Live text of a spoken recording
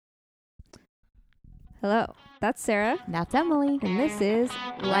Hello, that's Sarah, That's Emily. and this is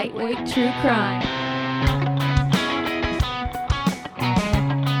Lightweight True Crime.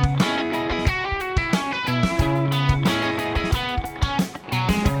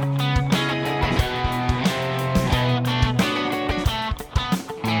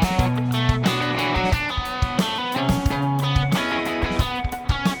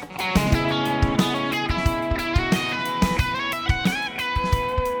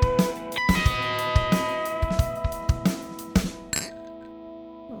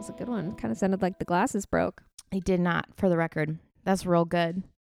 That was a good one. Kind of sounded like the glasses broke. I did not, for the record. That's real good.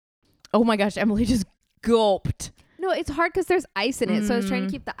 Oh my gosh, Emily just gulped. No, it's hard because there's ice in it, so I was trying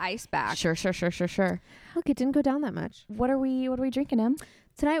to keep the ice back. Sure. Look, it didn't go down that much. What are we drinking, Em?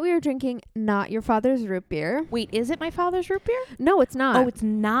 Tonight we are drinking Not Your Father's Root Beer. Wait, is it my father's root beer? No, it's not. Oh, it's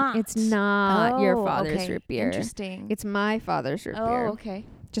not. It's not your Oh, father's okay. root beer. Interesting. It's my father's root beer. Oh, okay.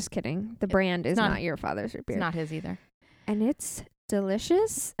 Just kidding. The brand is not- not your father's root beer. It's not his either. And it's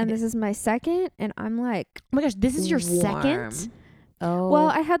delicious. And this is my second. And I'm like, Oh my gosh, this is your warm. second? Oh. Well,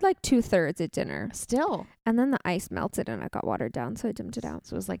 I had like 2/3 at dinner. still. And then the ice melted and it got watered down. So I dimmed it out.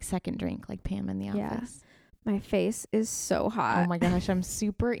 So it was like second drink, like Pam in the Yeah. office. My face is so hot. Oh my gosh, I'm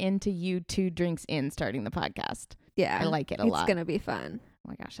super into you 2 drinks in starting the podcast. Yeah. I like it a It's lot. going to be fun. Oh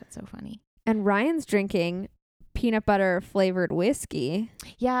my gosh, that's so funny. And Ryan's drinking peanut butter flavored whiskey.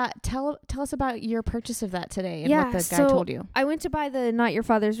 Yeah, tell us about your purchase of that today and Yeah, what the guy so told you. I went to buy the Not Your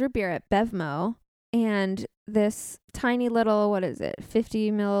Father's Root Beer at Bevmo, and this tiny little,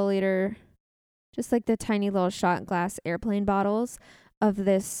 50 milliliter, just like the tiny little shot glass airplane bottles of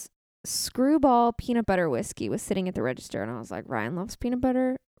this screwball peanut butter whiskey was sitting at the register. And I was like, Ryan loves peanut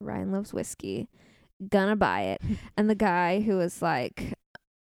butter. Ryan loves whiskey. Gonna buy it. And the guy who was like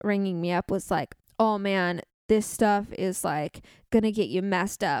ringing me up was like, oh man, this stuff is like gonna get you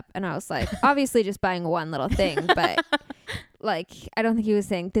messed up. And I was like, obviously just buying one little thing, but like I don't think he was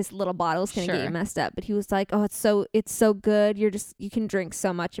saying this little bottle is gonna get Sure. you messed up. But he was like, oh, it's so good. You can drink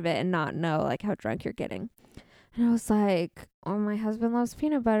so much of it and not know like how drunk you're getting. And I was like, oh, my husband loves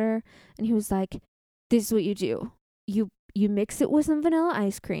peanut butter. And he was like, this is what you do. You mix it with some vanilla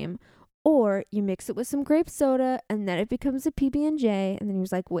ice cream, or you mix it with some grape soda, and then it becomes a PB&J. And then he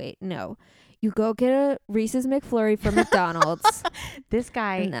was like, wait, no. You go get a Reese's McFlurry from McDonald's. This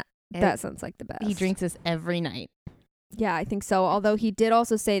guy, And that sounds like the best. he drinks this every night. Yeah, I think so. Although he did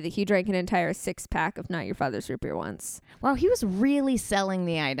also say that he drank an entire 6-pack of Not Your Father's Root Beer once. Wow, he was really selling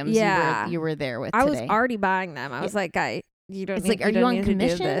the items Yeah. you were there with I today. was already buying them. I was like, guy, you don't It's need, like, are you don't on need to do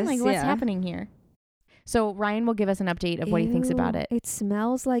commission? this. Like, what's Yeah. happening here? So Ryan will give us an update of what he thinks about Ew, it. It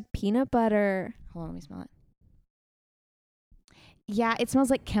smells like peanut butter. Hold on, let me smell it. Yeah, it smells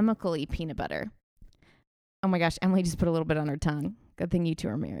like chemically peanut butter. Oh my gosh, Emily just put a little bit on her tongue. Good thing you two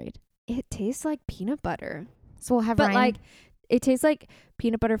are married. It tastes like peanut butter. So we'll have But Ryan. like, it tastes like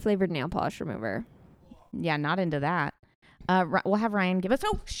peanut butter flavored nail polish remover. Yeah, not into that. We'll have Ryan give us.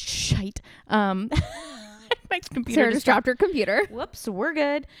 Oh, shite. My computer Sarah just dropped her computer. Whoops, we're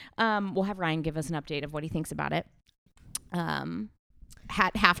good. We'll have Ryan give us an update of what he thinks about it.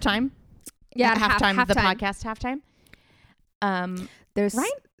 Halftime. Yeah, At halftime of the halftime. podcast. Halftime. There's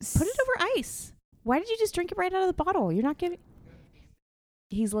Ryan, put it over ice. Why did you just drink it right out of the bottle? You're not giving.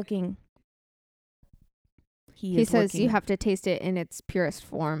 He's looking. He says you have to taste it in its purest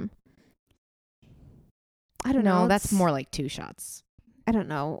form. I don't know. No, that's it's- more like 2 shots. I don't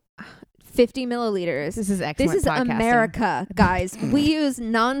know. 50 milliliters. This is excellent. This is podcasting. America, guys. We use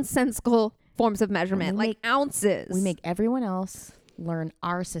nonsensical forms of measurement, We like ounces. We make everyone else learn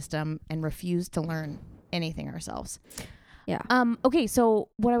our system and refuse to learn anything ourselves. Yeah. Okay, so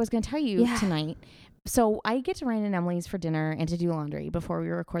what I was going to tell you Yeah. tonight. So I get to Ryan and Emily's for dinner and to do laundry before we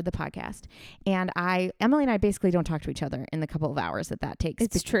record the podcast. And Emily and I basically don't talk to each other in the couple of hours that takes.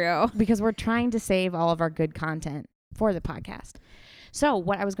 It's true. Because we're trying to save all of our good content for the podcast. So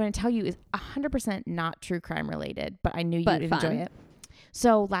what I was going to tell you is 100% not true crime related, but I knew you'd But enjoy fun. it.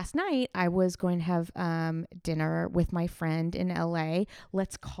 So last night I was going to have dinner with my friend in LA.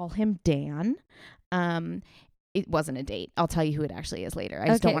 Let's call him Dan. It wasn't a date. I'll tell you who it actually is later. I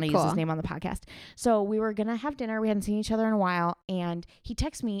just don't Okay, want to use cool. his name on the podcast. So we were going to have dinner. We hadn't seen each other in a while. And he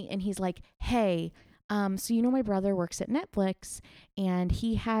texts me and he's like, hey, so you know my brother works at Netflix and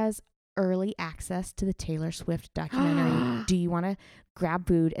he has early access to the Taylor Swift documentary. Do you want to grab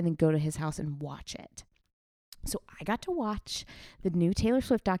food and then go to his house and watch it? So I got to watch the new Taylor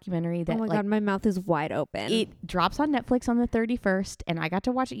Swift documentary that Oh my God, my mouth is wide open. it drops on Netflix on the 31st, and I got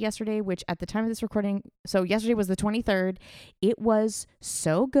to watch it yesterday, which at the time of this recording, so yesterday was the 23rd. It was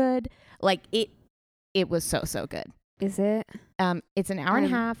so good. Like it was so good. Is it? It's an hour and a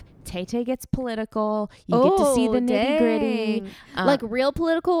half. Tay gets political. You Oh, get to see the nitty gritty. dang. Like real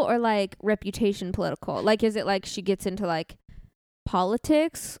political or like reputation political? Like, is it like she gets into like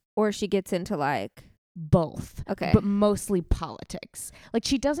politics or she gets into like... Both. Okay. But mostly politics. Like,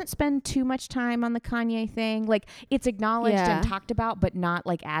 she doesn't spend too much time on the Kanye thing. Like, it's acknowledged and talked about, but not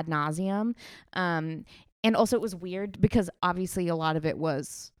like ad nauseum. And also it was weird because obviously a lot of it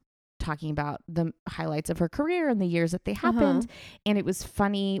was talking about the highlights of her career and the years that they happened. And it was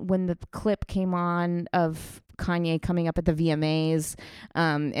funny when the clip came on of Kanye coming up at the VMAs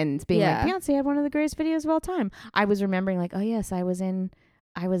and being like, Beyonce had one of the greatest videos of all time. I was remembering like, oh yes, I was in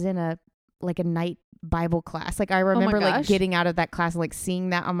a like a night Bible class. Like, I remember like getting out of that class and like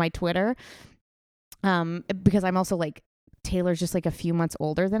seeing that on my Twitter. Because I'm also like, Taylor's just like a few months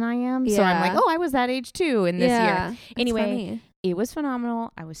older than I am. So I'm like, oh, I was that age too in this year. Anyway, it was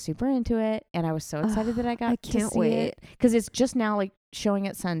phenomenal. I was super into it. And I was so excited that I got to see it. Because it's just now like showing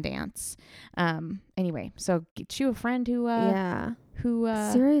at Sundance. Anyway, so get you a friend who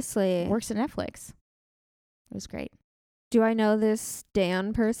seriously works at Netflix. It was great. Do I know this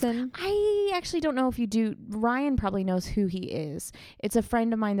Dan person? I actually don't know if you do. Ryan probably knows who he is. It's a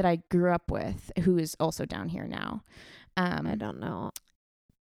friend of mine that I grew up with who is also down here now. I don't know.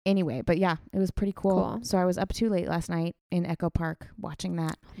 Anyway, but yeah, it was pretty cool. So I was up too late last night in Echo Park watching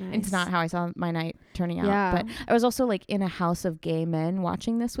that. Nice. It's not how I saw my night turning out. But I was also like in a house of gay men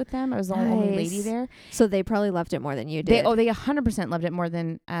watching this with them. I was the only lady there. So they probably loved it more than you did. They 100% loved it more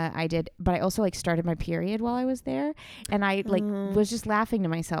than I did. But I also like started my period while I was there. And I like was just laughing to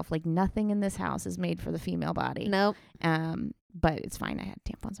myself. Like, nothing in this house is made for the female body. Nope. But it's fine. I had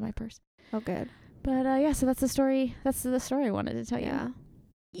tampons in my purse. Oh, good. But yeah, so that's the story. That's the story I wanted to tell you.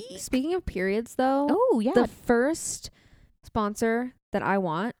 Speaking of periods, though. Oh, yeah. The first sponsor that I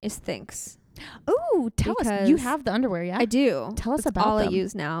want is Thinx. Oh, tell us. You have the underwear, yeah? I do. Tell us That's about all them. I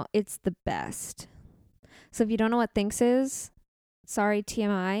use now. It's the best. So if you don't know what Thinx is, sorry,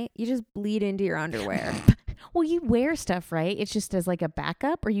 TMI, you just bleed into your underwear. Well, you wear stuff, right? It's just as like a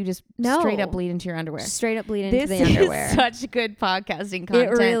backup, or you just straight up bleed into your underwear? Straight up bleed into the underwear. This is such good podcasting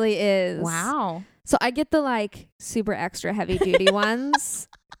content. It really is. Wow. So I get the like super extra heavy duty ones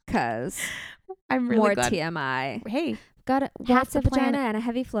because I'm really more glad. TMI. Hey, got it. Half the vagina and a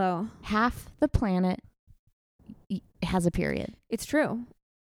heavy flow. Half the planet has a period. It's true.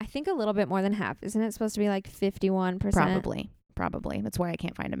 I think a little bit more than half. Isn't it supposed to be like 51%? Probably. That's why I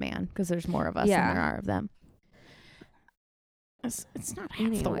can't find a man, because there's more of us than there are of them. It's not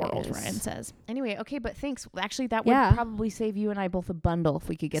half the world, Ryan says. Anyway, okay, but thanks. Actually, that would probably save you and I both a bundle if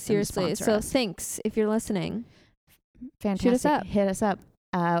we could get them to sponsor us. Thanks if you're listening. Fantastic. Shoot us up. Hit us up.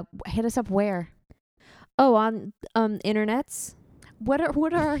 Hit us up where? Oh, on internets. What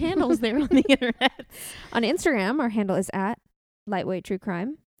are our handles there on the internet? On Instagram, our handle is at Lightweight True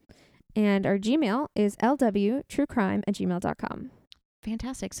Crime, and our Gmail is lwtruecrime@gmail.com.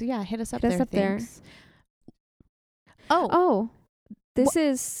 Fantastic. So yeah, hit us up there. Thanks. This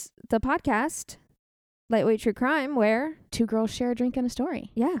is the podcast, Lightweight True Crime, where two girls share a drink and a story.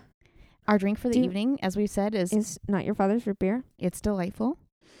 Yeah. Our drink for the evening, as we've said, is Not Your Father's Root Beer. It's delightful.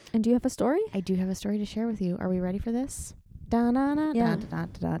 And do you have a story? I do have a story to share with you. Are we ready for this? Okay,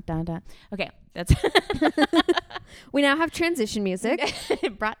 that's We now have transition music.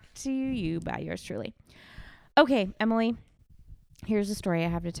 Brought to you by yours truly. Okay, Emily. Here's a story I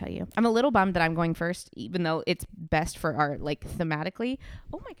have to tell you. I'm a little bummed that I'm going first, even though it's best for our, like, thematically.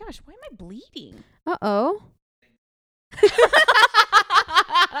 Oh my gosh, why am I bleeding? Uh-oh.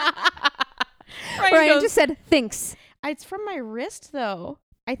 Ryan just said, thanks. It's from my wrist, though.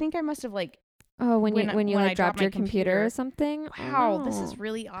 I think I must have, like... Oh, when you like, dropped your computer or something? Wow, this is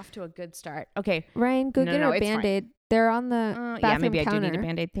really off to a good start. Okay. Ryan, go get our Band-Aid. They're on the bathroom maybe counter. I do need a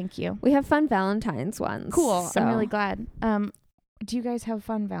Band-Aid. Thank you. We have fun Valentine's ones. Cool. So. I'm really glad. Do you guys have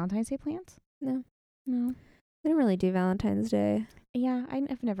fun Valentine's Day plans? No. I don't really do Valentine's Day. Yeah,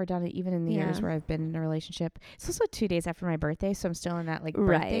 I've never done it, even in the years where I've been in a relationship. It's also 2 days after my birthday, so I'm still in that, like,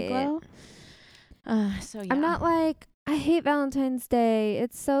 birthday glow. So, yeah. I'm not like, I hate Valentine's Day.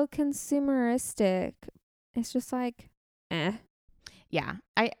 It's so consumeristic. It's just like, eh. Yeah,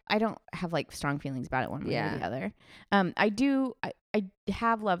 I don't have, like, strong feelings about it one way or the other. I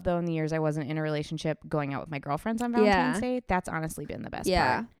have loved, though, in the years I wasn't in a relationship, going out with my girlfriends on Valentine's Day. That's honestly been the best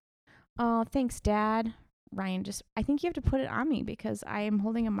part. Oh, thanks, Dad. Ryan, I think you have to put it on me because I am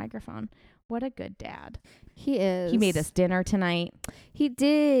holding a microphone. What a good dad. He is. He made us dinner tonight. He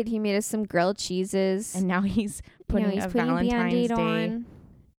did. He made us some grilled cheeses. And now he's putting a Valentine's Day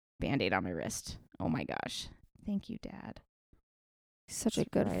Band-Aid on my wrist. Oh, my gosh. Thank you, Dad. Such a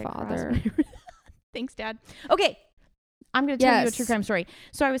good father. Thanks, Dad. Okay. I'm going to tell you a true crime story.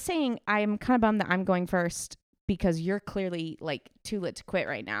 So I was saying I'm kind of bummed that I'm going first because you're clearly like too lit to quit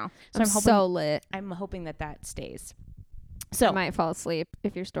right now. So I'm so lit. I'm hoping that stays. So I might fall asleep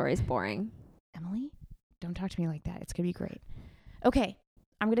if your story's boring. Emily, don't talk to me like that. It's going to be great. Okay.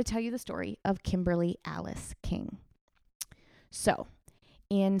 I'm going to tell you the story of Kimberly Alice King. So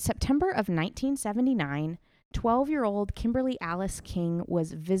in September of 1979, 12-year-old Kimberly Alice King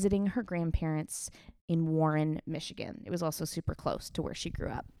was visiting her grandparents in Warren, Michigan. It was also super close to where she grew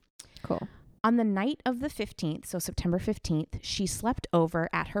up. Cool. On the night of the 15th, so September 15th, she slept over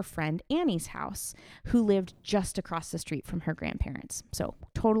at her friend Annie's house, who lived just across the street from her grandparents. So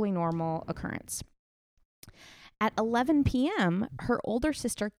totally normal occurrence. At 11 p.m., her older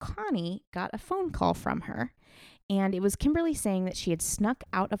sister Connie got a phone call from her. And it was Kimberly saying that she had snuck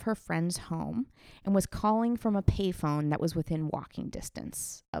out of her friend's home and was calling from a payphone that was within walking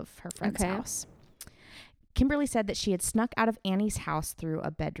distance of her friend's house. Kimberly said that she had snuck out of Annie's house through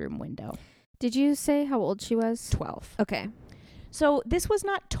a bedroom window. Did you say how old she was? 12. Okay. So this was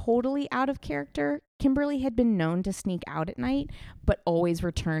not totally out of character. Kimberly had been known to sneak out at night, but always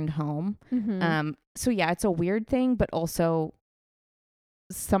returned home. Mm-hmm. So yeah, it's a weird thing, but also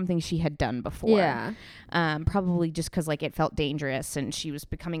something she had done before. Yeah. Probably just because like it felt dangerous and she was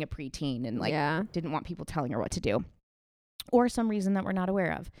becoming a preteen and like didn't want people telling her what to do, or some reason that we're not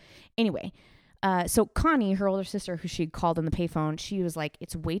aware of. Anyway, so Connie, her older sister, who she had called on the payphone, she was like,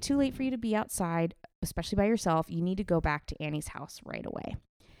 "It's way too late for you to be outside, especially by yourself. You need to go back to Annie's house right away."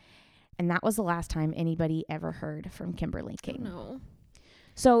 And that was the last time anybody ever heard from Kimberly King. No.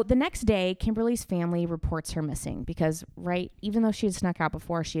 So the next day, Kimberly's family reports her missing because, even though she had snuck out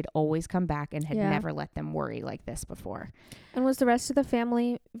before, she had always come back and had never let them worry like this before. And was the rest of the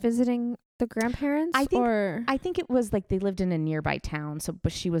family visiting the grandparents? I think it was like they lived in a nearby town,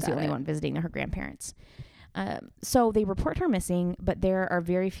 but she was the only one visiting her grandparents. So they report her missing, but there are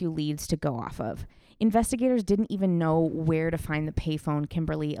very few leads to go off of. Investigators didn't even know where to find the payphone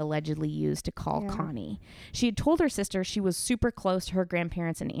Kimberly allegedly used to call Connie. She had told her sister she was super close to her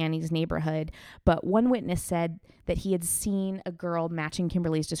grandparents in Annie's neighborhood, but one witness said that he had seen a girl matching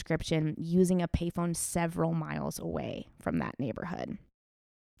Kimberly's description using a payphone several miles away from that neighborhood.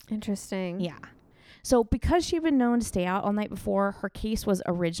 Interesting. Yeah. So because she'd been known to stay out all night before, her case was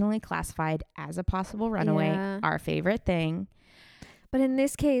originally classified as a possible runaway, our favorite thing. But in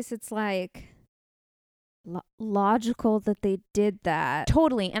this case, it's like logical that they did that.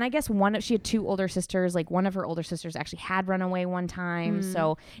 Totally. And I guess she had two older sisters. Like one of her older sisters actually had run away one time.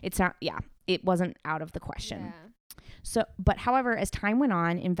 So it's not, it wasn't out of the question. Yeah. So, but however, as time went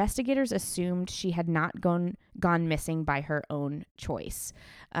on, investigators assumed she had not gone missing by her own choice.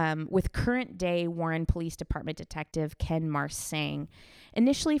 With current day Warren Police Department Detective Ken Marsh saying,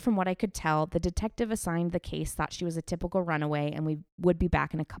 "Initially, from what I could tell, the detective assigned the case thought she was a typical runaway and we would be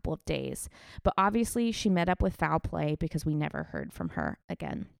back in a couple of days. But obviously she met up with foul play because we never heard from her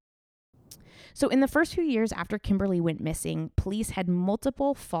again." So in the first few years after Kimberly went missing, police had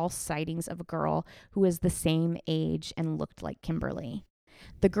multiple false sightings of a girl who was the same age and looked like Kimberly.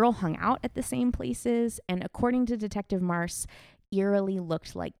 The girl hung out at the same places, and according to Detective Marsh, eerily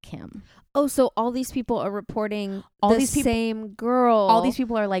looked like Kim. Oh, so all these people are reporting same girl. All these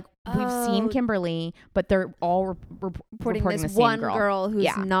people are like, we've seen Kimberly, but they're all reporting this the same one girl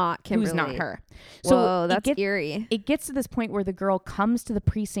who's not Kimberly. Who's not her. So that's eerie. It gets to this point where the girl comes to the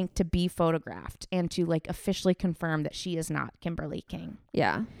precinct to be photographed and to like officially confirm that she is not Kimberly King.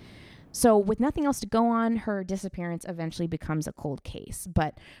 Yeah. So with nothing else to go on, her disappearance eventually becomes a cold case,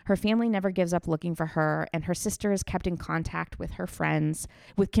 but her family never gives up looking for her, and her sister is kept in contact with her friends,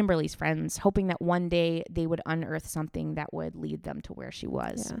 with Kimberly's friends, hoping that one day they would unearth something that would lead them to where she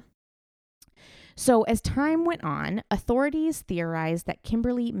was. Yeah. So as time went on, authorities theorized that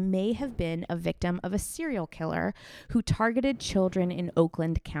Kimberly may have been a victim of a serial killer who targeted children in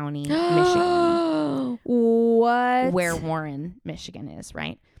Oakland County, Michigan. What? Where Warren, Michigan is,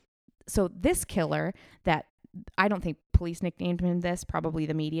 right? So this killer that I don't think police nicknamed him this, probably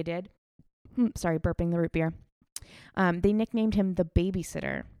the media did. Sorry, burping the root beer. They nicknamed him the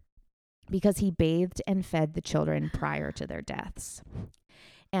babysitter because he bathed and fed the children prior to their deaths.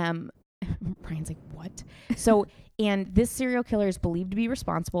 Brian's like, what? So, and this serial killer is believed to be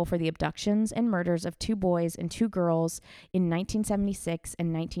responsible for the abductions and murders of 2 boys and 2 girls in 1976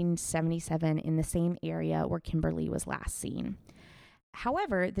 and 1977 in the same area where Kimberly was last seen.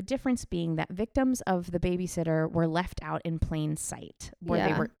 However, the difference being that victims of the babysitter were left out in plain sight,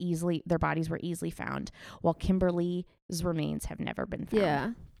 where their bodies were easily found, while Kimberly's remains have never been found.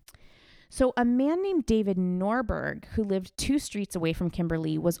 Yeah. So a man named David Norberg, who lived 2 streets away from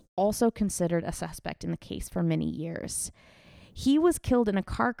Kimberly, was also considered a suspect in the case for many years. He was killed in a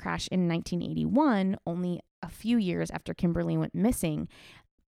car crash in 1981, only a few years after Kimberly went missing.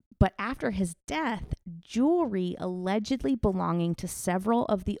 But after his death, jewelry allegedly belonging to several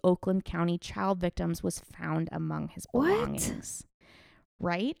of the Oakland County child victims was found among his belongings.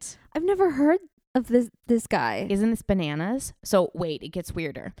 Right? I've never heard of this guy. Isn't this bananas? So wait, it gets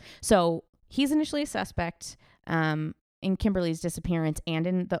weirder. So he's initially a suspect in Kimberly's disappearance and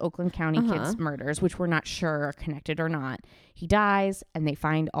in the Oakland County kids' murders, which we're not sure are connected or not. He dies, and they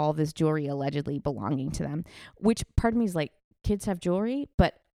find all this jewelry allegedly belonging to them, which part of me is like, kids have jewelry,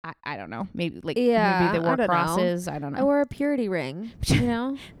 but I don't know. Maybe maybe they wore crosses. I don't know. I wore a purity ring, you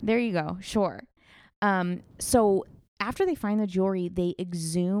know? There you go. Sure. So after they find the jewelry, they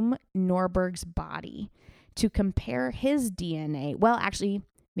exhume Norberg's body to compare his DNA. Well, actually,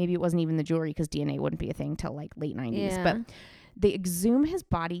 maybe it wasn't even the jewelry because DNA wouldn't be a thing till like late 90s. Yeah. But they exhume his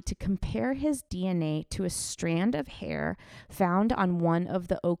body to compare his DNA to a strand of hair found on one of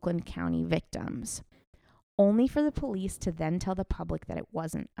the Oakland County victims, only for the police to then tell the public that it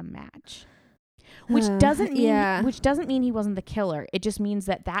wasn't a match. Which doesn't mean he wasn't the killer. It just means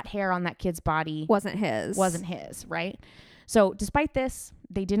that hair on that kid's body wasn't his, right? So despite this,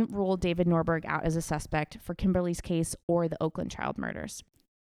 they didn't rule David Norberg out as a suspect for Kimberly's case or the Oakland child murders.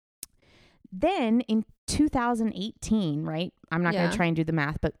 Then in 2018, right? I'm not going to try and do the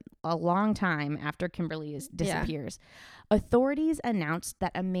math, but a long time after Kimberly disappears, authorities announced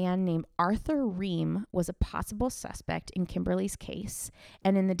that a man named Arthur Ream was a possible suspect in Kimberly's case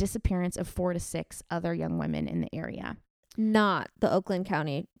and in the disappearance of 4 to 6 other young women in the area. Not the Oakland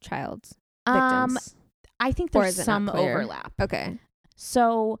County child victims. I think there's some overlap. Okay.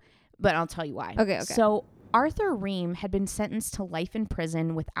 So, but I'll tell you why. Okay. So Arthur Ream had been sentenced to life in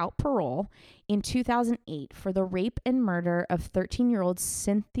prison without parole in 2008 for the rape and murder of 13-year-old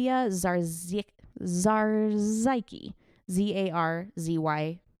Cynthia Zarzicki. Zarzicki.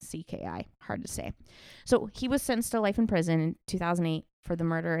 Hard to say. So he was sentenced to life in prison in 2008 for the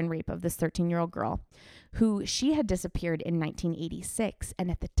murder and rape of this 13-year-old girl who she had disappeared in 1986 and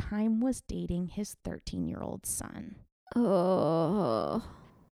at the time was dating his 13-year-old son. Oh.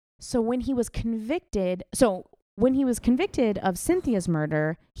 So when he was convicted of Cynthia's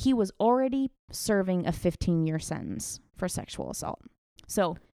murder, he was already serving a 15-year sentence for sexual assault.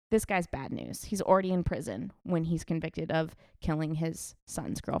 So this guy's bad news. He's already in prison when he's convicted of killing his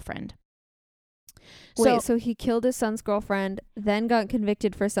son's girlfriend. Wait, so he killed his son's girlfriend, then got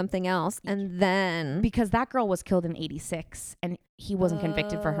convicted for something else, and then... Because that girl was killed in 86, and he wasn't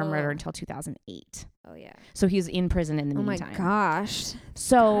convicted for her murder until 2008. Oh, yeah. So he was in prison in the meantime. Oh, my gosh.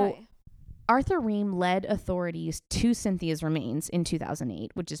 So Arthur Ream led authorities to Cynthia's remains in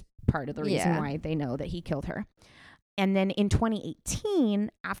 2008, which is part of the reason why they know that he killed her. And then in 2018,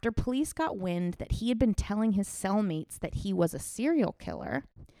 after police got wind that he had been telling his cellmates that he was a serial killer,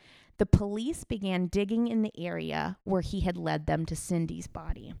 the police began digging in the area where he had led them to Cindy's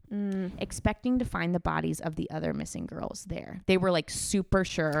body, expecting to find the bodies of the other missing girls there. They were like super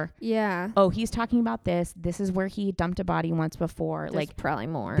sure. Yeah. Oh, he's talking about this. This is where he dumped a body once before. There's like probably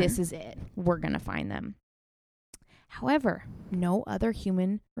more. This is it. We're going to find them. However, no other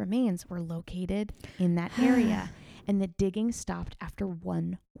human remains were located in that area, and the digging stopped after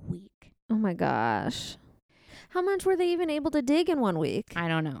 1 week. Oh my gosh. How much were they even able to dig in 1 week? I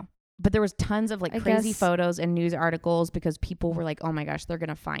don't know. But there was tons of like crazy photos and news articles because people were like, oh my gosh, they're going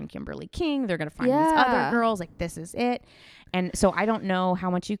to find Kimberly King. They're going to find these other girls. Like, this is it. And so I don't know how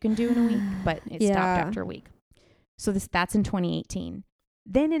much you can do in a week, but it stopped after a week. So that's in 2018.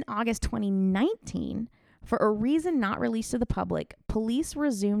 Then in August 2019, for a reason not released to the public, police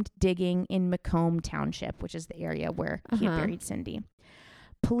resumed digging in Macomb Township, which is the area where he had buried Cindy.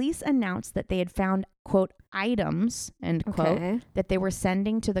 Police announced that they had found, quote, items, end quote, that they were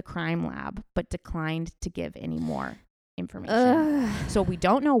sending to the crime lab, but declined to give any more information. So we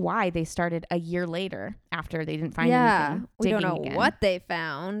don't know why they started a year later after they didn't find anything. We don't know what they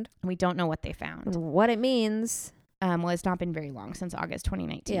found. We don't know what they found. What it means. Well, it's not been very long, since August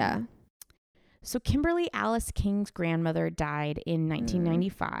 2019. Yeah. So Kimberly Alice King's grandmother died in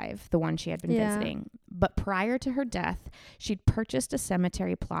 1995, the one she had been visiting. But prior to her death, she'd purchased a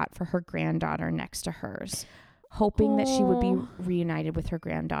cemetery plot for her granddaughter next to hers, hoping that she would be reunited with her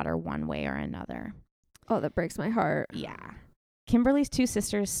granddaughter one way or another. Oh, that breaks my heart. Yeah. Kimberly's 2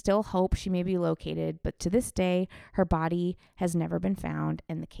 sisters still hope she may be located, but to this day, her body has never been found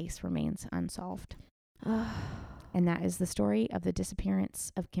and the case remains unsolved. And that is the story of the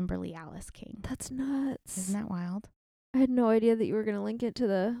disappearance of Kimberly Alice King. That's nuts. Isn't that wild? I had no idea that you were going to link it to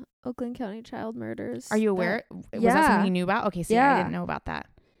the Oakland County child murders. Are you aware? Was that Yeah. something you knew about? Okay, see, I didn't know about that.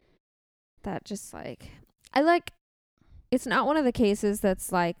 That just like, it's not one of the cases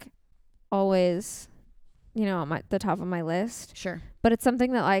that's like always, you know, on the top of my list. Sure. But it's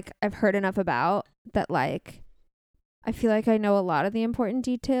something that like I've heard enough about that like I feel like I know a lot of the important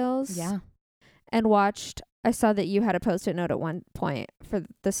details. Yeah. And I saw that you had a Post-it note at one point for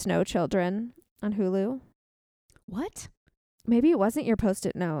the Snow Children on Hulu. What? Maybe it wasn't your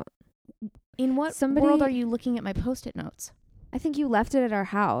Post-it note. In what world are you looking at my Post-it notes? I think you left it at our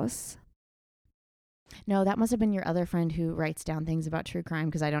house. No, that must have been your other friend who writes down things about true crime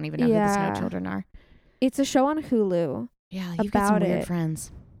because I don't even know who the Snow Children are. It's a show on Hulu. Yeah, you've got some weird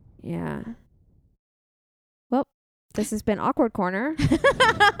friends. Yeah. Well, this has been Awkward Corner.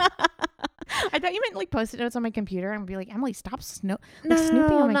 I thought you meant like Post-it notes on my computer and be like, Emily, stop snooping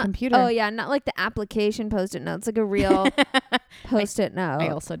on my computer. Oh, yeah. Not like the application Post-it notes, like a real Post-it note. I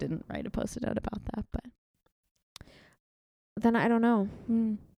also didn't write a Post-it note about that, but then I don't know.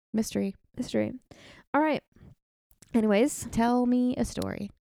 Mystery. All right. Anyways. Tell me a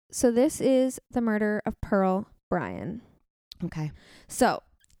story. So this is the murder of Pearl Bryan. Okay. So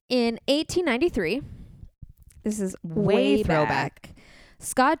in 1893, this is way back.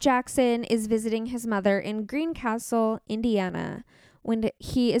 Scott Jackson is visiting his mother in Greencastle, Indiana, when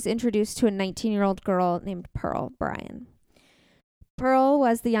he is introduced to a 19-year-old girl named Pearl Bryan. Pearl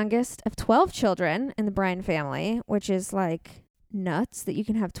was the youngest of 12 children in the Bryan family, which is like nuts that you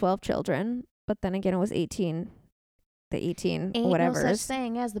can have 12 children. But then again, it was 18. The 18, Ain't whatever. no such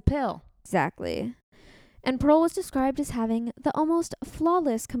thing as the pill. Exactly. And Pearl was described as having the almost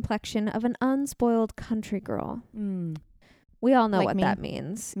flawless complexion of an unspoiled country girl. We all know like what me. that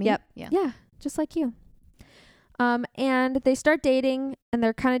means. Me? Yep. Yeah. Yeah, just like you. And they start dating, and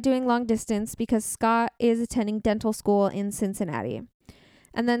they're kind of doing long distance because Scott is attending dental school in Cincinnati.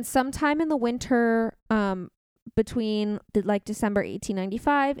 And then sometime in the winter, between December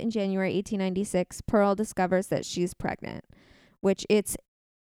 1895 and January 1896, Pearl discovers that she's pregnant, which it's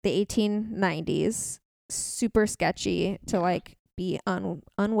the 1890s, super sketchy to like be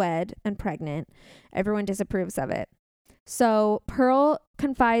unwed and pregnant. Everyone disapproves of it. So Pearl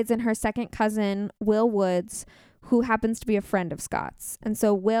confides in her second cousin, Will Woods, who happens to be a friend of Scott's. And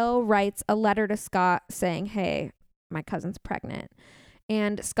so Will writes a letter to Scott saying, "Hey, my cousin's pregnant."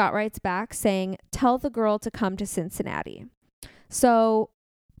 And Scott writes back saying, "Tell the girl to come to Cincinnati." So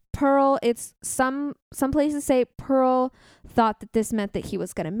Pearl, it's some places say Pearl thought that this meant that he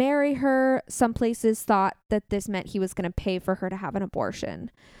was going to marry her. Some places thought that this meant he was going to pay for her to have an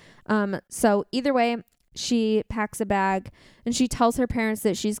abortion. So either way, she packs a bag and she tells her parents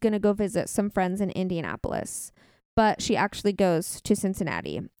that she's going to go visit some friends in Indianapolis, but she actually goes to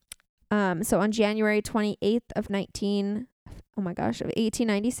Cincinnati. So on January 28th of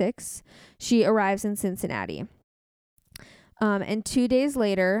 1896, she arrives in Cincinnati. And 2 days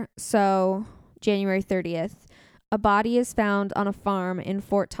later, so January 30th, a body is found on a farm in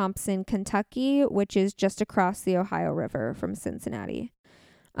Fort Thompson, Kentucky, which is just across the Ohio River from Cincinnati.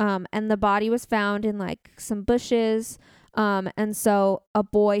 And the body was found in like some bushes. And so a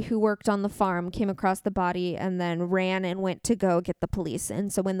boy who worked on the farm came across the body and then ran and went to go get the police.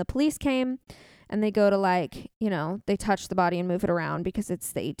 And so when the police came and they go to they touch the body and move it around because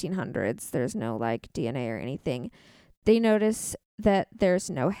it's the 1800s, there's no like DNA or anything. They notice that there's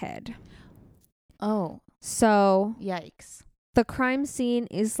no head. Oh. So yikes. The crime scene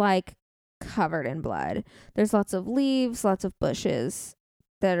is like covered in blood. There's lots of leaves, lots of bushes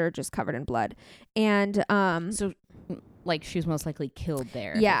that are just covered in blood. And so like she was most likely killed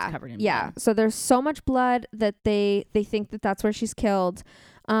there. Yeah. If it's covered in yeah. blood. So there's so much blood that they think that that's where she's killed.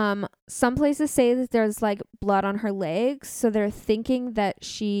 Some places say that there's like blood on her legs. So they're thinking that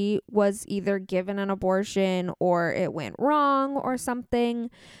she was either given an abortion or it went wrong or something.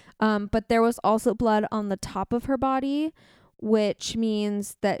 But there was also blood on the top of her body, which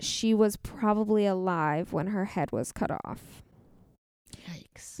means that she was probably alive when her head was cut off.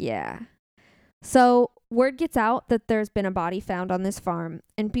 Yikes. Yeah. So word gets out that there's been a body found on this farm,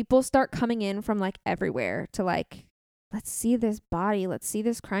 and people start coming in from like everywhere to like, let's see this body, let's see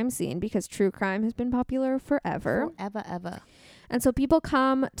this crime scene, because true crime has been popular forever. Ever. And so people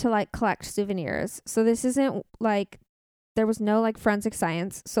come to like collect souvenirs. So this isn't like, there was no like forensic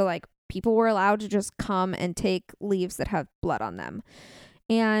science. So like people were allowed to just come and take leaves that have blood on them.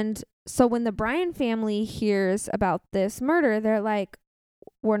 And so when the Bryan family hears about this murder, they're like,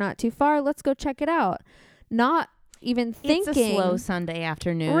 we're not too far, let's go check it out. Not even thinking. It's a slow Sunday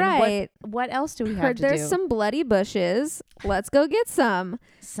afternoon. Right. What else do we have Heard to there's do? some bloody bushes. Let's go get some.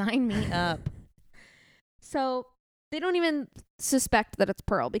 Sign me up. So They don't even suspect that it's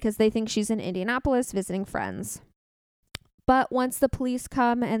Pearl because they think she's in Indianapolis visiting friends. But once the police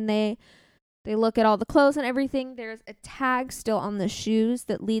come and they look at all the clothes and everything, there's a tag still on the shoes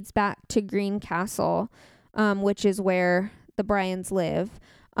that leads back to Green Castle, which is where the Bryans live.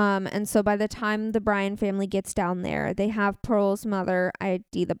 And so by the time the Bryan family gets down there, they have Pearl's mother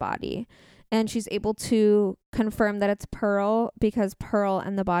ID the body. And she's able to confirm that it's Pearl because Pearl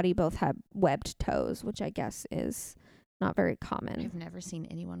and the body both have webbed toes, which I guess is not very common. I've never seen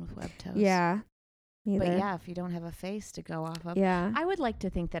anyone with webbed toes. Yeah. Neither. But yeah, if you don't have a face to go off of. Yeah. I would like to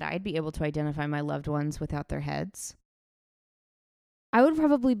think that I'd be able to identify my loved ones without their heads. I would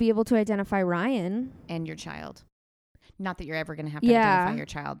probably be able to identify Ryan. And your child. Not that you're ever going to have to Yeah. identify your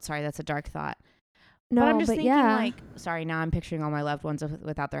child. Sorry, that's a dark thought. No, but I'm just thinking yeah. like, sorry, now I'm picturing all my loved ones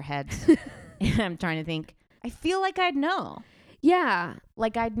without their heads. And I'm trying to think, I feel like I'd know. Yeah.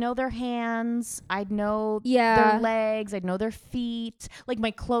 Like I'd know their hands. I'd know Yeah. their legs. I'd know their feet. Like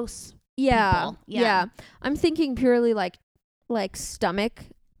my close Yeah. people. Yeah. I'm thinking purely like stomach,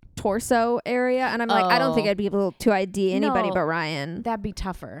 torso area. And I'm like, I don't think I'd be able to ID anybody No. but Ryan. That'd be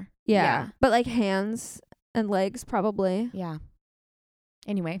tougher. Yeah. But like hands and legs probably. Yeah.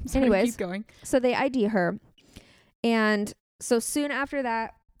 Anyway. Anyways. Keep going. So they ID her. And so soon after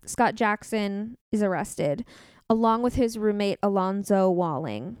that, Scott Jackson is arrested along with his roommate Alonzo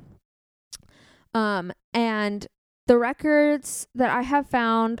Walling. And the records that I have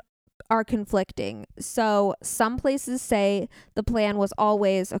found are conflicting. So some places say the plan was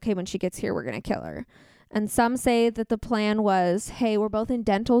always, okay, when she gets here, we're going to kill her. And some say that the plan was, hey, we're both in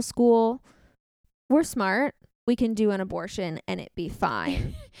dental school. We're smart. We can do an abortion and it be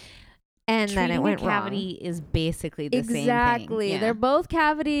fine. And Treating then it went a cavity wrong. is basically the same thing. Exactly. Yeah. They're both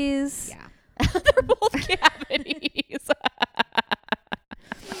cavities. Yeah. They're both cavities.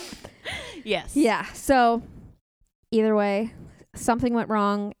 Yes. Yeah. So either way, something went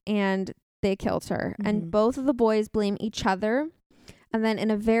wrong and they killed her. And Mhm. both of the boys blame each other. And then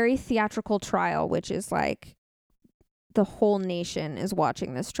in a very theatrical trial, which is like the whole nation is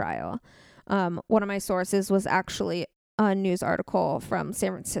watching this trial. One of my sources was actually a news article from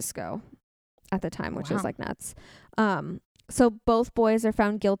San Francisco at the time, which is Wow. like nuts. So both boys are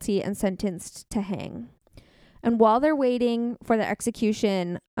found guilty and sentenced to hang. And while they're waiting for the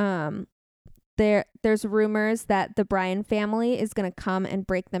execution, there's rumors that the Bryan family is going to come and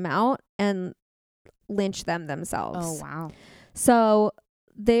break them out and lynch them themselves. Oh, wow. So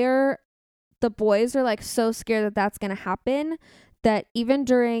the boys are like so scared that that's going to happen that even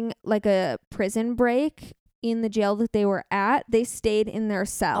during like a prison break in the jail that they were at, they stayed in their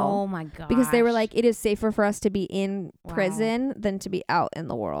cell. Oh, my God. Because they were like, it is safer for us to be in Wow. prison than to be out in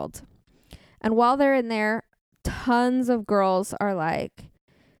the world. And while they're in there, tons of girls are like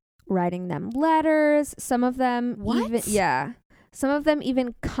writing them letters. Some of them What? Some of them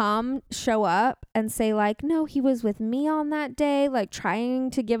even show up and say like, no, he was with me on that day, like trying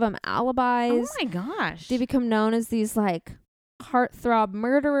to give them alibis. Oh, my gosh. They become known as these like heartthrob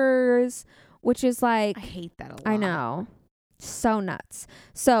murderers, which is like, I hate that a lot. I know. So nuts.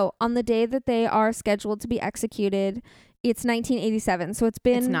 So on the day that they are scheduled to be executed, it's 1987. So it's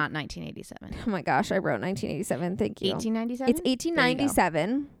been... It's not 1987. Oh my gosh, I wrote 1987. Thank you. 1897? It's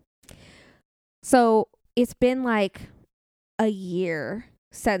 1897. So it's been like a year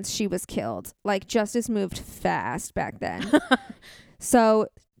since she was killed. Like justice moved fast back then. So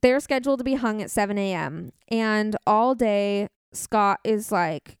they're scheduled to be hung at 7 a.m. And all day, Scott is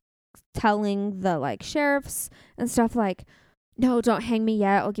like telling the like sheriffs and stuff like, no, don't hang me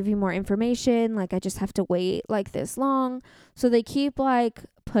yet. I'll give you more information. Like I just have to wait like this long. So they keep like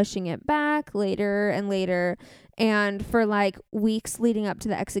pushing it back later and later. And for like weeks leading up to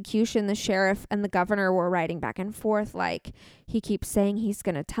the execution, the sheriff and the governor were writing back and forth. Like he keeps saying he's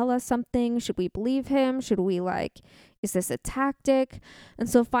going to tell us something. Should we believe him? Should we like, is this a tactic? And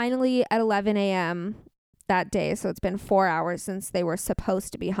so finally at 11 a.m. that day, so it's been 4 hours since they were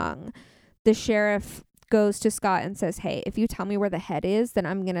supposed to be hung, the sheriff goes to Scott and says, hey, if you tell me where the head is, then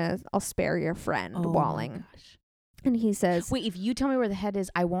I'll spare your friend, Walling. My gosh. And he says, wait, if you tell me where the head is,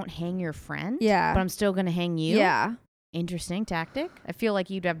 I won't hang your friend? yeah. But I'm still going to hang you? Yeah. Interesting tactic. I feel like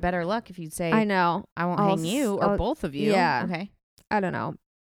you'd have better luck if you'd say, I know. I won't hang you or both of you. Yeah. Okay. I don't know.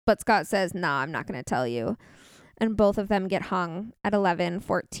 But Scott says, nah, I'm not going to tell you. And both of them get hung at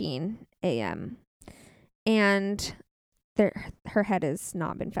 11:14 a.m. And her head has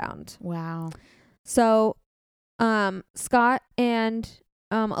not been found. Wow. So Scott and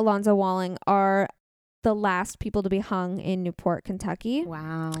Alonzo Walling are the last people to be hung in Newport, Kentucky.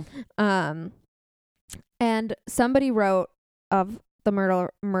 Wow. And somebody wrote of the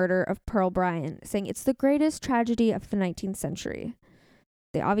murder of Pearl Bryant, saying it's the greatest tragedy of the 19th century.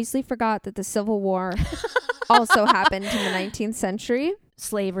 They obviously forgot that the Civil War also happened in the 19th century.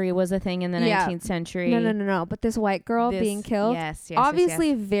 Slavery was a thing in the Yeah. 19th century. No. But this white girl being killed, Yes.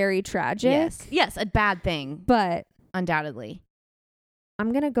 obviously very tragic. Yes, a bad thing, But undoubtedly.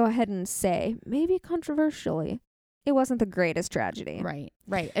 I'm going to go ahead and say, maybe controversially, it wasn't the greatest tragedy.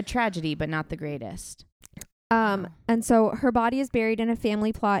 Right. A tragedy, but not the greatest. Wow. And so her body is buried in a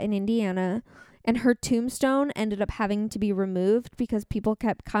family plot in Indiana, and her tombstone ended up having to be removed because people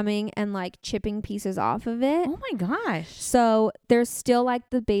kept coming and like chipping pieces off of it. Oh my gosh. So there's still like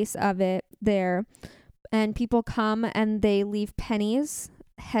the base of it there, and people come and they leave pennies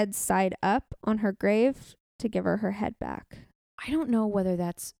head side up on her grave to give her head back. I don't know whether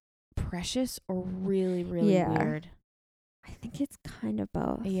that's precious or really, really weird. I think it's kind of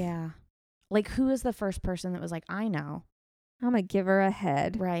both. Yeah. Like, who is the first person that was like, I know? I'm going to give her a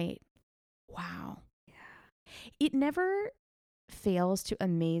head. Right. Wow. Yeah. It never fails to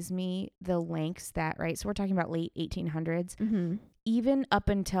amaze me the lengths that, right? So we're talking about late 1800s, Mm-hmm. even up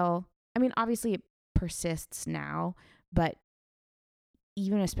until, I mean, obviously it persists now, but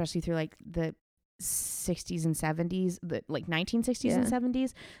even especially through like the 60s and 70s, the like 1960s and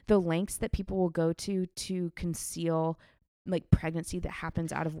 70s, the lengths that people will go to conceal like pregnancy that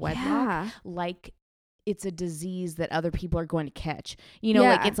happens out of wedlock, like it's a disease that other people are going to catch, you know,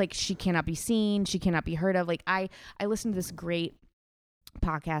 like it's like she cannot be seen, she cannot be heard of. Like I listened to this great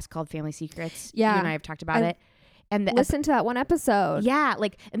podcast called Family Secrets. You and I have talked about it. And listen to that one episode. Yeah,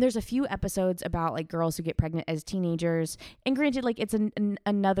 like, and there's a few episodes about like girls who get pregnant as teenagers. And granted, like it's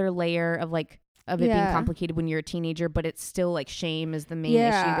another layer of like of it being complicated when you're a teenager, but it's still like shame is the main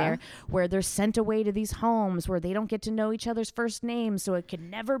issue there, where they're sent away to these homes where they don't get to know each other's first names, so it can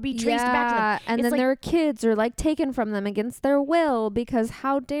never be traced back to them. And then like, their kids are like taken from them against their will because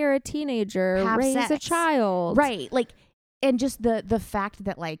how dare a teenager raise a child? Right. Like, and just the fact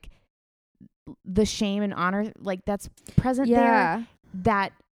that like the shame and honor, like that's present there,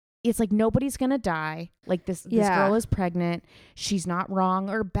 that it's like nobody's gonna die. Like this girl is pregnant. She's not wrong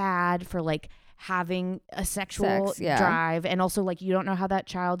or bad for like having a sexual drive, and also like you don't know how that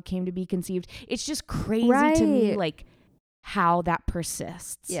child came to be conceived. It's just crazy to me, like how that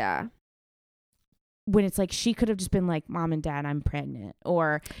persists. Yeah. When it's like she could have just been like, Mom and Dad, I'm pregnant,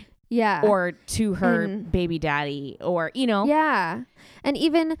 or to her baby daddy, or you know. Yeah. And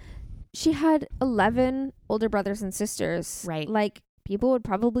even she had 11 older brothers and sisters. Right. Like people would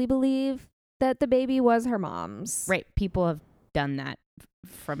probably believe that the baby was her mom's. Right. People have done that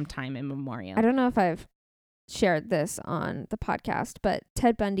from time immemorial. I don't know if I've shared this on the podcast, but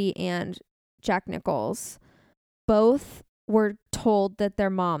Ted Bundy and Jack Nichols both were told that their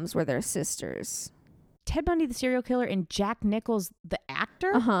moms were their sisters. Ted Bundy, the serial killer, and Jack Nichols, the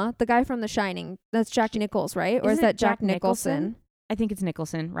actor? The guy from The Shining. That's Jack Nichols, right? Or is that Jack Nicholson? I think it's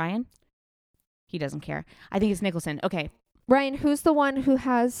Nicholson. Ryan? He doesn't care. I think it's Nicholson. Okay. Ryan, who's the one who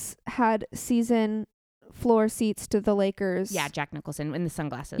has had season floor seats to the Lakers? Yeah, Jack Nicholson in the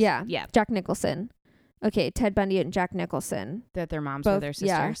sunglasses. Yeah. Yeah. Jack Nicholson. Okay, Ted Bundy and Jack Nicholson. That their moms were their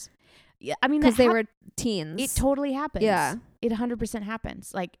sisters. Yeah. I mean, because they were teens. It totally happens. Yeah. It 100%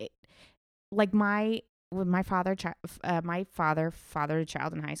 happens. Like, my father fathered a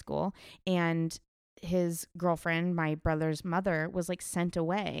child in high school, and his girlfriend, my brother's mother, was like sent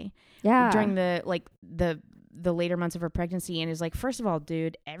away during the later months of her pregnancy, and is like, first of all,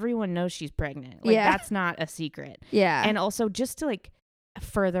 dude, everyone knows she's pregnant. Like that's not a secret. Yeah. And also just to like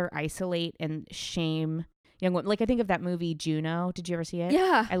further isolate and shame young women. Like I think of that movie Juno. Did you ever see it?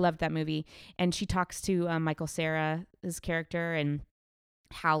 Yeah. I loved that movie. And she talks to Michael Cera's character, and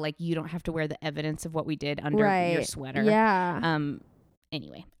how like you don't have to wear the evidence of what we did under your sweater. Yeah.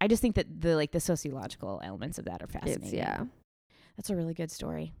 Anyway, I just think that the sociological elements of that are fascinating. That's a really good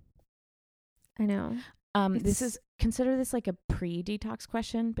story. I know. Consider this like a pre-detox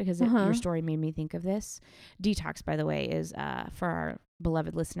question, because your story made me think of this. Detox, by the way, is for our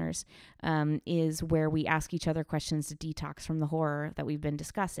beloved listeners, is where we ask each other questions to detox from the horror that we've been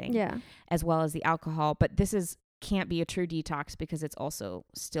discussing, as well as the alcohol. But this can't be a true detox because it's also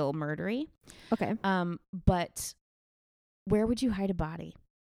still murdery. Okay. But where would you hide a body?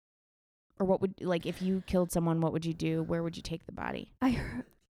 Or what would, like, if you killed someone, what would you do? Where would you take the body?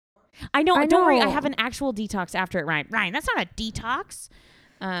 I know. Don't worry. I have an actual detox after it, Ryan. Ryan, that's not a detox.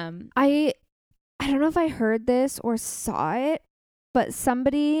 I don't know if I heard this or saw it, but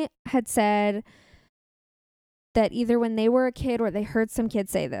somebody had said that either when they were a kid or they heard some kid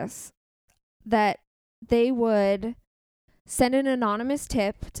say this, that they would send an anonymous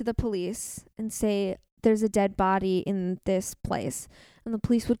tip to the police and say, there's a dead body in this place. And the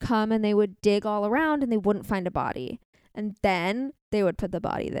police would come and they would dig all around and they wouldn't find a body. And then they would put the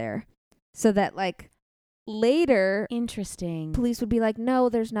body there. So that like later, Interesting. police would be like, no,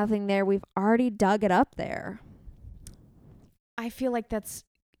 there's nothing there. We've already dug it up there. I feel like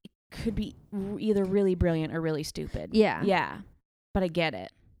could be either really brilliant or really stupid. Yeah. Yeah. But I get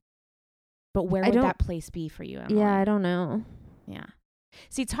it. But where I would don't- that place be for you, Emily? Yeah, I don't know. Yeah.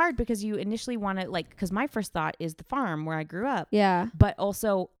 See, it's hard because you initially want to because my first thought is the farm where I grew up. Yeah. But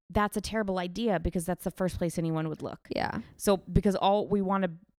also that's a terrible idea because that's the first place anyone would look. Yeah. So because all we want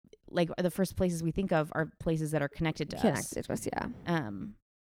to the first places we think of are places that are connected to us. Connected to us, yeah.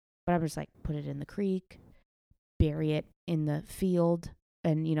 But I'm just like, put it in the creek, bury it in the field,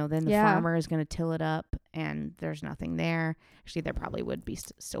 and then the farmer is going to till it up and there's nothing there. Actually, there probably would be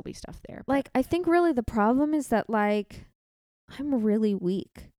still be stuff there. Like, I think really the problem is that like I'm really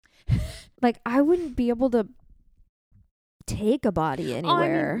weak. Like, I wouldn't be able to take a body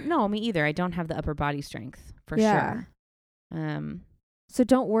anywhere. No, me either. I don't have the upper body strength for Yeah. sure. So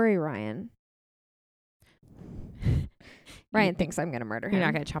don't worry, Ryan. Ryan thinks I'm going to murder him. You're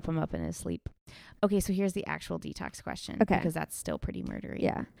not going to chop him up in his sleep. Okay, so here's the actual detax question. Okay. Because that's still pretty murdery.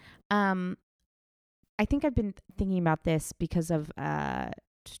 Yeah. I think I've been thinking about this because of I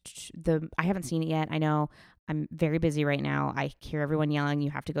haven't seen it yet. I know I'm very busy right now. I hear everyone yelling,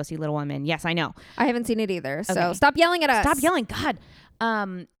 you have to go see Little Women. Yes, I know. I haven't seen it either. So Okay. stop yelling at us. Stop yelling. God.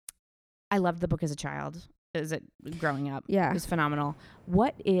 I loved the book as a child. Growing up. Yeah. It was phenomenal.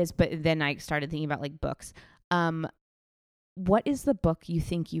 But then I started thinking about like books. What is the book you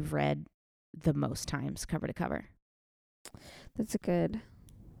think you've read the most times cover to cover? That's a good.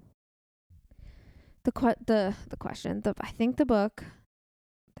 The question. I think the book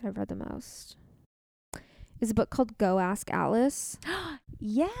that I've read the most is a book called Go Ask Alice.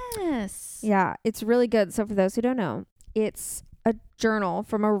 Yes. Yeah, it's really good. So for those who don't know, it's a journal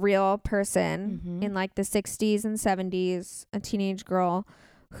from a real person in like the 60s and 70s, a teenage girl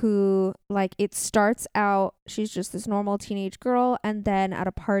who like it starts out, she's just this normal teenage girl and then at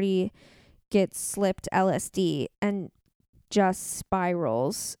a party gets slipped LSD and just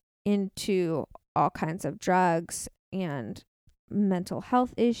spirals into all kinds of drugs and mental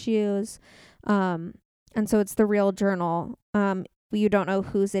health issues. And so it's the real journal. You don't know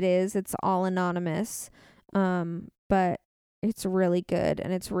whose it is. It's all anonymous. But it's really good.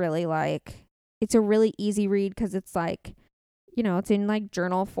 And it's really like, it's a really easy read because it's like, it's in like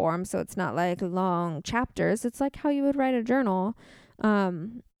journal form. So it's not like long chapters. It's like how you would write a journal.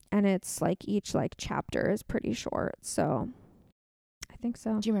 And it's like each like chapter is pretty short. So I think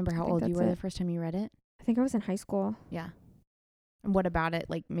so. Do you remember how old you were the first time you read it? I think I was in high school. Yeah. And what about it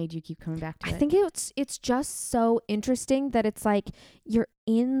like made you keep coming back to it? I think it's just so interesting that it's like you're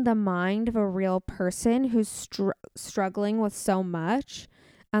in the mind of a real person who's struggling with so much,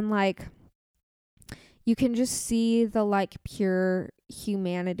 and like you can just see the like pure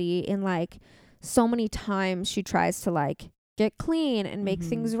humanity in like so many times she tries to like get clean and make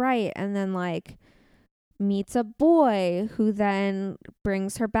things right, and then like meets a boy who then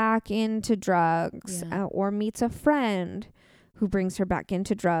brings her back into drugs, or meets a friend who brings her back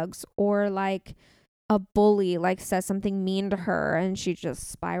into drugs, or like a bully like says something mean to her and she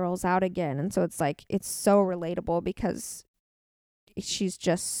just spirals out again. And so it's like it's so relatable because she's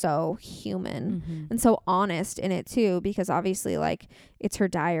just so human and so honest in it too, because obviously like it's her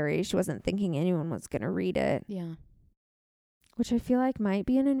diary. She wasn't thinking anyone was gonna read it. Yeah. Which I feel like might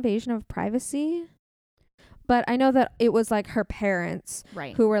be an invasion of privacy. But I know that it was like her parents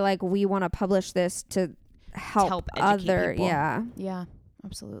who were like, we want to publish this to help other people. Yeah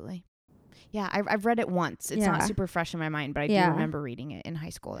Absolutely. Yeah, I've read it once. It's not super fresh in my mind, but I do remember reading it in high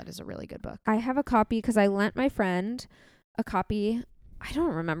school. That is a really good book. I have a copy because I lent my friend a copy. I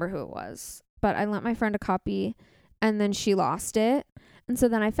don't remember who it was, but I lent my friend a copy and then she lost it. And so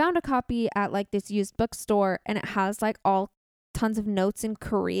then I found a copy at like this used bookstore and it has like all tons of notes in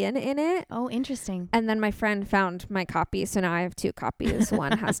Korean in it. Oh, interesting. And then my friend found my copy, so now I have two copies.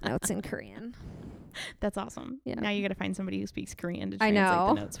 One has notes in Korean. That's awesome. Yeah. Now you got to find somebody who speaks Korean to I translate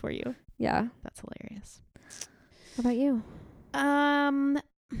know. the notes for you. Yeah. That's hilarious. How about you?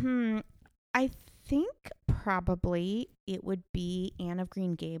 I think probably it would be Anne of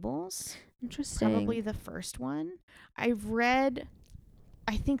Green Gables. Interesting. Probably the first one. I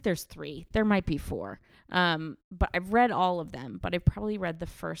think there's 3. There might be 4. But I've read all of them, but I've probably read the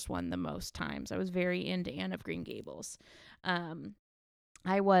first one the most times. I was very into Anne of Green Gables.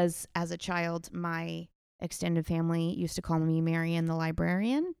 I was, as a child, my extended family used to call me Marian the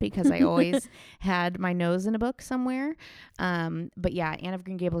librarian because I always had my nose in a book somewhere. But yeah, Anne of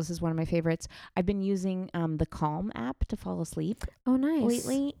Green Gables is one of my favorites. I've been using the Calm app to fall asleep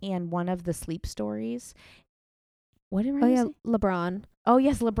lately, and one of the sleep stories. What did I say? LeBron. Oh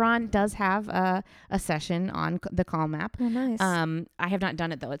yes, LeBron does have a session on the Calm app. Oh, nice. I have not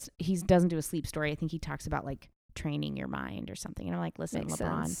done it though. He doesn't do a sleep story. I think he talks about like training your mind or something. And I'm like, listen, Makes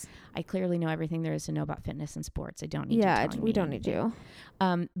LeBron, sense. I clearly know everything there is to know about fitness and sports. I don't need you telling we me don't need anything.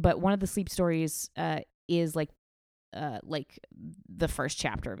 you. But one of the sleep stories is like the first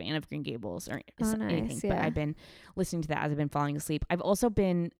chapter of Anne of Green Gables or anything. Yeah. But I've been listening to that as I've been falling asleep. I've also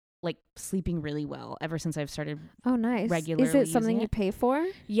been like sleeping really well ever since I've started. Oh, nice. Regularly Is it something using you it. pay for?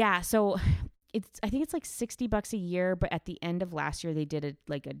 Yeah. So I think it's like $60 a year, but at the end of last year they did a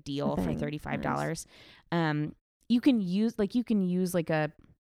deal for $35. Nice. You can use like a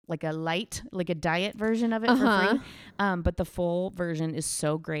light, like a diet version of it for free. But the full version is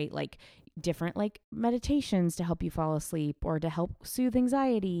so great. Like different like meditations to help you fall asleep or to help soothe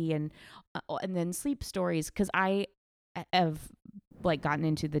anxiety and then sleep stories. 'Cause I have like gotten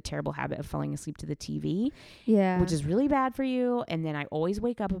into the terrible habit of falling asleep to the TV, which is really bad for you. And then I always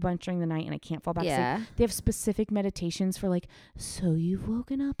wake up a bunch during the night and I can't fall back to sleep. They have specific meditations for like, so you've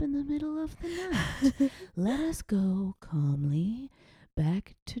woken up in the middle of the night. Let us go calmly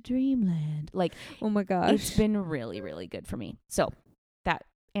back to dreamland. Like, oh my gosh, it's been really, really good for me. So that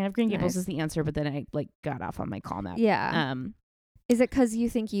Anne of Green Gables Nice. is the answer, but then I like got off on my Calm app. Yeah. Is it because you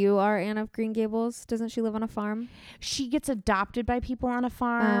think you are Anne of Green Gables? Doesn't she live on a farm? She gets adopted by people on a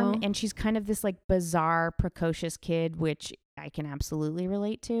farm, and she's kind of this like bizarre, precocious kid, which I can absolutely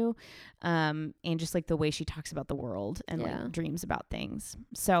relate to. And just like the way she talks about the world and like dreams about things.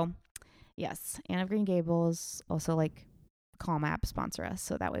 So yes, Anne of Green Gables, also like Calm app sponsor us.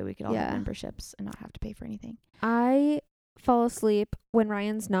 So that way we could all have memberships and not have to pay for anything. I fall asleep when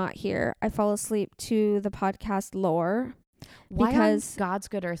Ryan's not here. I fall asleep to the podcast Lore. Why on God's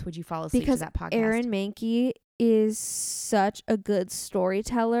good earth would you fall asleep to that podcast? Aaron Mahnke is such a good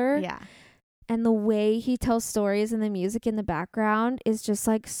storyteller. Yeah. And the way he tells stories and the music in the background is just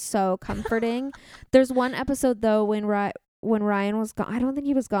like so comforting. There's one episode though when Ryan was gone. I don't think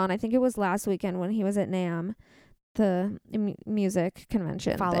he was gone. I think it was last weekend when he was at NAMM, the music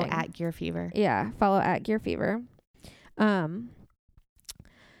convention. Follow at Gear Fever. Yeah, follow at Gear Fever.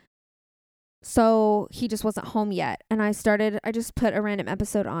 So he just wasn't home yet. And I just put a random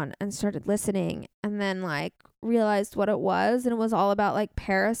episode on and started listening and then like realized what it was. And it was all about like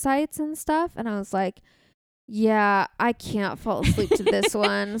parasites and stuff. And I was like, yeah, I can't fall asleep to this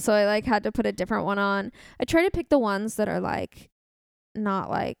one. So I like had to put a different one on. I try to pick the ones that are like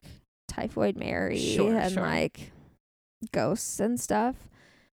not like Typhoid Mary and like ghosts and stuff.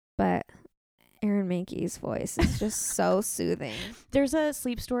 But Aaron Mahnke's voice is just so soothing. There's a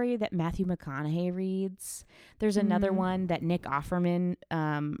sleep story that Matthew McConaughey reads. There's another one that Nick Offerman,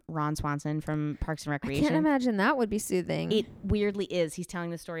 Ron Swanson from Parks and Recreation. I can't imagine that would be soothing. It weirdly is. He's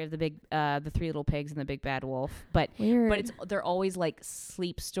telling the story of the Three Little Pigs and the Big Bad Wolf. But they're always like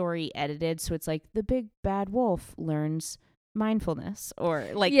sleep story edited, so it's like the Big Bad Wolf learns mindfulness or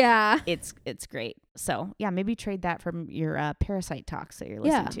like it's great. So yeah, maybe trade that from your parasite talks that you're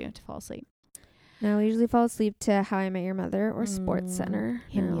listening to fall asleep. No, we usually fall asleep to How I Met Your Mother or Sports Center.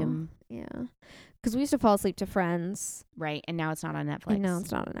 Him. Yeah. Because we used to fall asleep to Friends. Right. And now it's not on Netflix. And now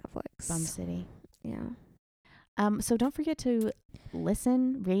it's not on Netflix. Bum City. Yeah. So don't forget to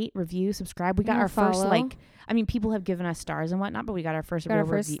listen, rate, review, subscribe. We got our first, people have given us stars and whatnot, but we got our first word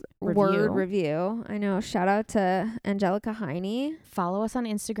review. I know. Shout out to Angelica Heine. Follow us on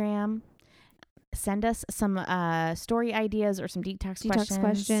Instagram. Send us some story ideas or some detox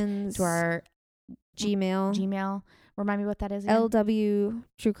questions to our Gmail. Remind me what that is again.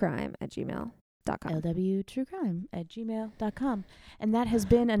 lwtruecrime@gmail.com. lwtruecrime@gmail.com. And that has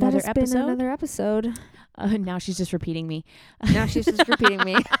been another episode. Now she's just repeating me.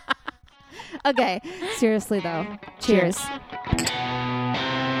 Okay. Seriously though. Cheers.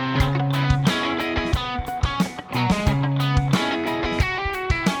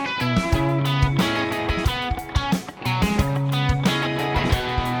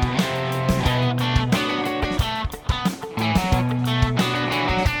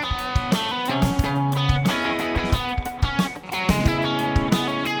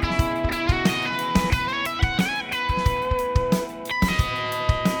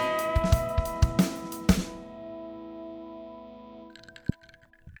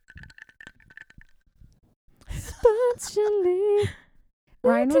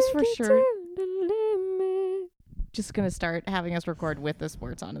 Ryan was for sure just gonna start having us record with the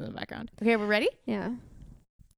sports on in the background. Okay, we're ready? Yeah.